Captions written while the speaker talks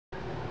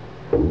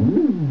You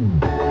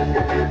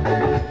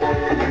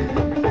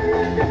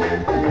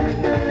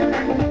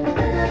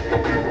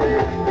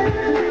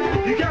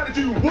gotta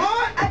do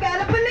what? I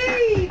gotta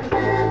believe.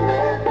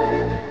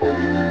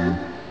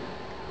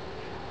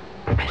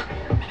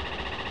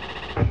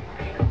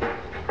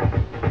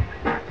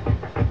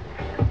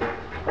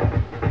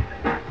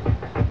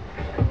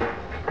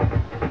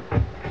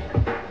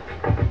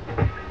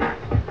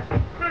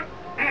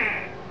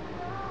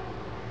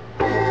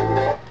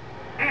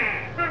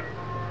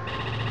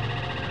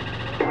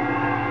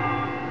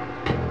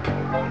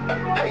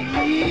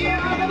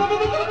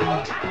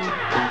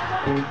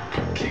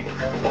 Kick,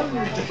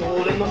 punch, it's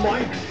all in the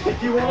mind.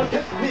 If you wanna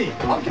test me,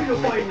 I'll give you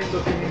find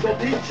the things I'll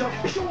teach ya.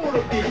 Be sure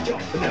to beat ya.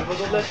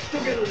 Nevertheless,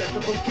 you'll get a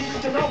lesson from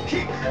teacher. Now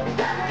kick,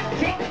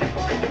 Kick.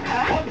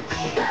 punch,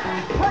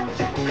 Punch.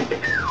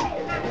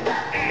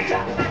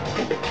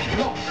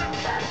 block.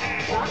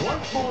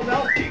 Once more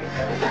now, kick,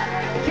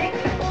 Kick.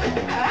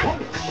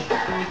 punch,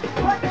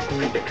 Punch.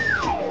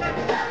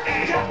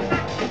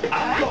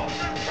 and block.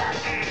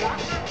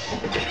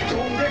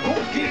 Don't get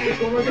cocky, it's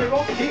gonna get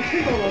rocky.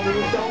 We're gonna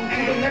move down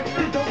to the next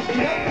jump.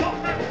 Now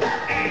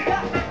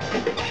jump,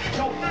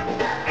 jump,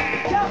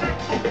 Jump.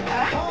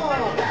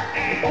 turn,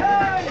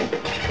 Turn.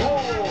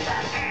 hold.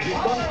 You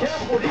done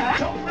carefully,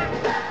 jump,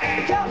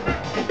 Jump.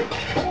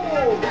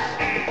 hold,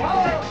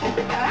 Hold.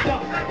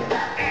 duck,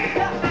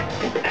 Jump.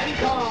 and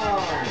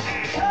turn.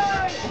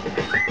 Turn.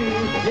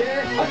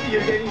 Yeah, I see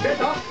you're getting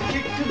better.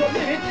 Kick to the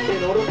limit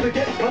in order to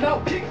get one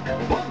out. Kick,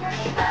 punch,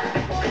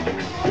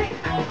 Kick.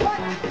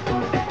 Punch.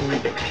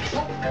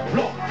 chop,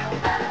 block,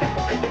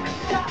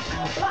 Chop.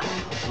 Block.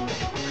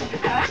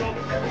 chop,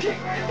 kick,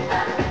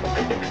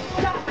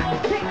 Chop.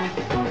 Kick.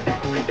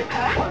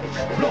 punch,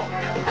 block.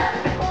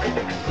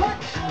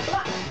 Punch.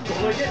 Block.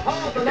 Gonna get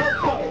harder now.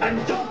 Duck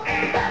and jump,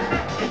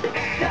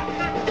 Jump.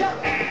 Jump.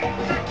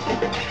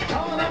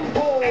 turn and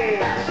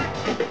pause,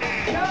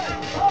 Turn.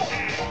 Hold.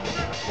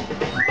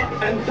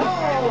 and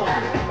turn,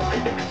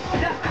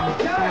 Jump.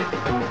 Turn.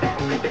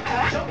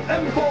 jump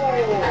and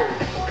pause.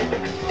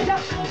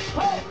 Jump.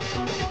 Hold.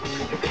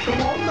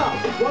 Come on now,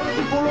 why don't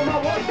you follow my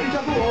words?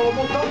 Because we're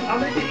almost done. I'll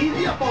make it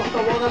easier first.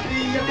 I wanna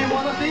see if you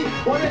wanna see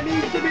what it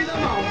means to be the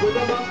man with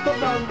a master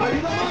plan. Are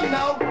you the man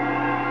now?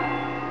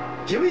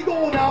 Here we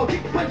go now.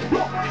 Kick, punch,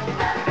 block.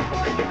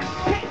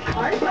 Kick.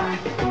 Punch. Block.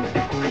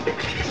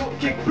 Chop,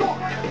 kick, block.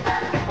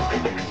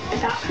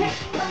 Chop. Kick.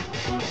 Block.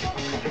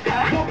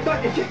 Block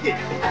back and kick it.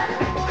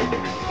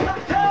 Block.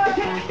 Turn.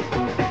 Kick.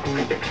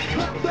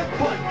 Block that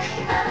punch.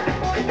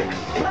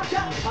 Block.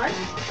 Jump. Punch.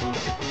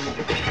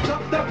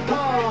 Block that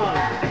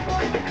turn.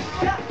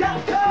 Jump.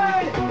 Jump.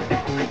 Turn.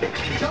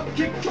 Jump,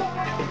 kick, chop.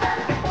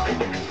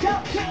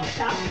 Jump. Kick.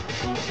 Chop.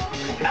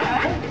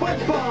 And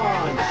punch,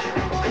 punch.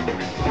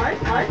 Punch.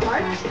 Punch.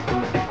 Punch.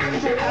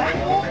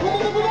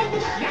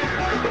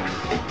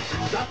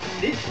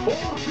 That's it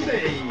for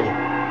today.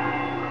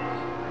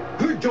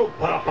 Good job,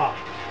 Parappa.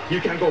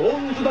 You can go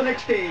on to the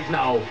next stage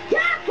now. Yeah!